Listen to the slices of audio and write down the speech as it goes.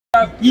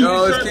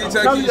Yo, it's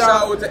Kingtut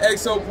Kingshad with the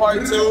XO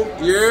Part 2.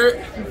 Yeah.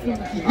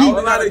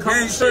 A lot of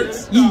gang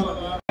shirts.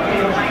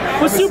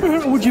 What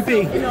superhero would you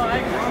be?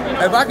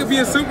 If I could be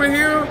a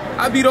superhero,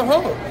 I'd be the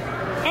Hulk.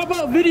 How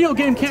about video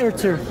game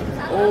character?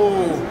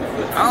 Oh,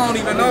 I don't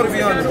even know, to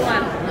be honest.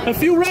 A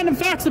few random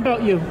facts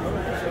about you.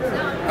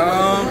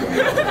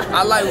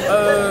 I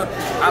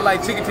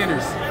like chicken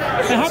tenders.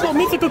 And how about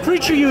mythical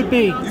creature you would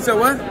be? You said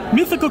what?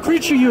 Mythical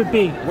creature you would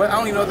be. What? I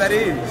don't even know what that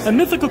is. A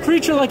mythical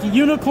creature like a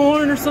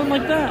unicorn or something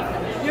like that.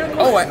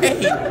 Oh, an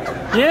ape.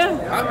 Yeah?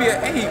 I'd be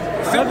an ape.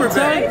 Super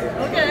bad.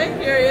 Okay,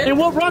 period. And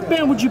what rock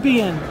band would you be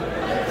in?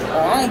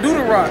 Oh, I don't do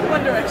the rock.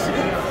 One Direction.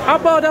 How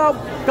about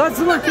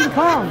Godzilla or King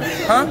Kong?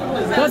 Huh?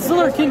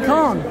 Godzilla or King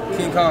Kong?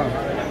 King Kong.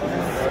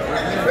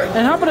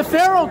 And how about a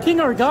pharaoh, king,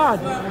 or a god?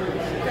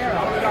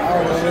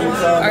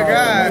 I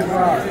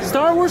got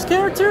Star Wars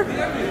character?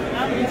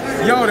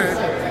 Yoda.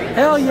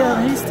 Hell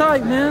yeah, he's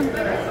tight, man.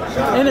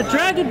 And a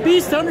dragon,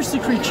 beast, undersea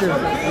creature.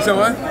 You said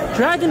what?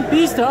 Dragon,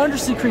 beast, or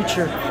undersea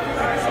creature.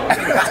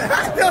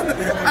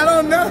 I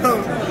don't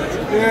know.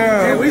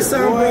 Yeah, we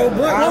sound bro.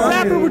 What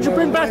rapper would you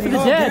bring back for the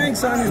dead?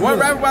 What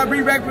rapper would I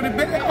bring back for the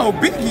dead? Oh,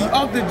 Biggie,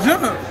 off the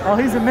jump. Oh,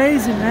 he's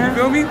amazing, man.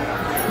 You feel me?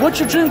 What's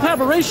your dream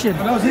collaboration?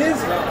 That was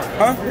his?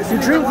 Huh?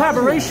 Your dream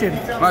collaboration?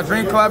 My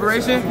dream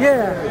collaboration?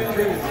 Yeah.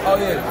 Oh,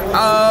 yeah.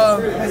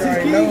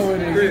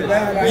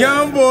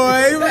 Young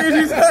boy. What did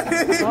you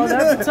say? Oh,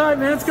 that's the time,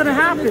 man. It's gonna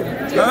happen.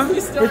 Huh?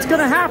 It's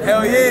gonna happen.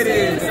 Hell yeah, it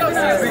is.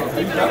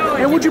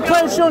 And would you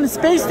play a show in the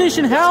space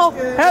station, hell,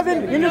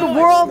 heaven, into the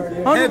world,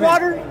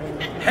 underwater?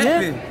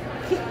 Heaven. Yeah.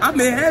 I'm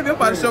in heaven. I'm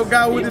about to show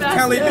God what this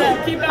talent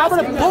do. How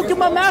about a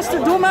Pokemon Master,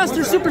 Dual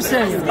Master, Super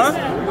Saiyan? Huh?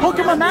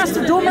 Pokemon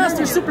Master, Dual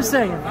Master, Super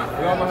Saiyan.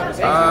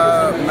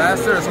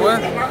 Master is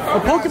what? A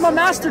Pokemon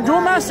Master,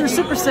 Dual Master,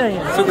 Super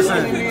Saiyan. Super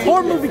Saiyan.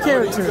 Horror movie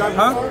character.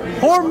 Huh?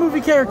 Horror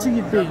movie character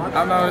you'd be.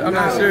 I'm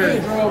not sure.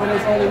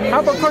 How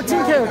about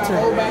cartoon character?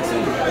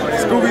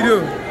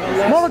 Scooby-Doo.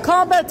 Mortal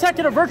Kombat,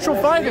 Tekken, or Virtual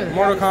Fighter?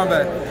 Mortal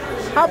Kombat.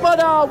 How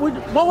about,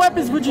 what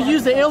weapons would you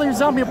use to alien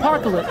zombie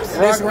apocalypse?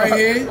 This right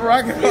here.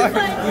 Rocket.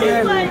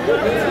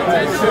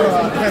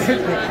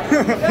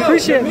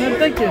 Appreciate it, man.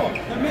 Thank you.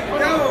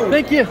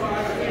 Thank you.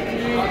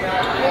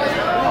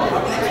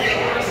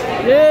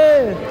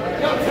 Yeah.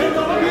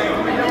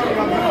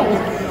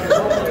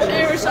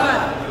 Hey, Rashad.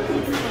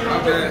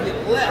 Okay.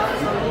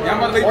 Yeah, I'm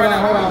about to leave right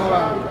now. Hold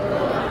on.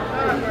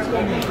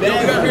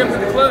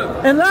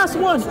 And last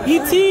one,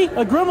 E.T.,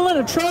 a Gremlin,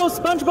 a Troll,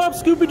 SpongeBob,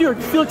 Scooby-Doo, or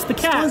Felix the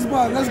Cat.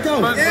 SpongeBob, let's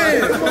go.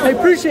 I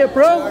appreciate it,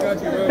 bro.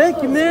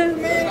 Thank you,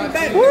 man.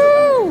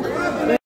 Woo!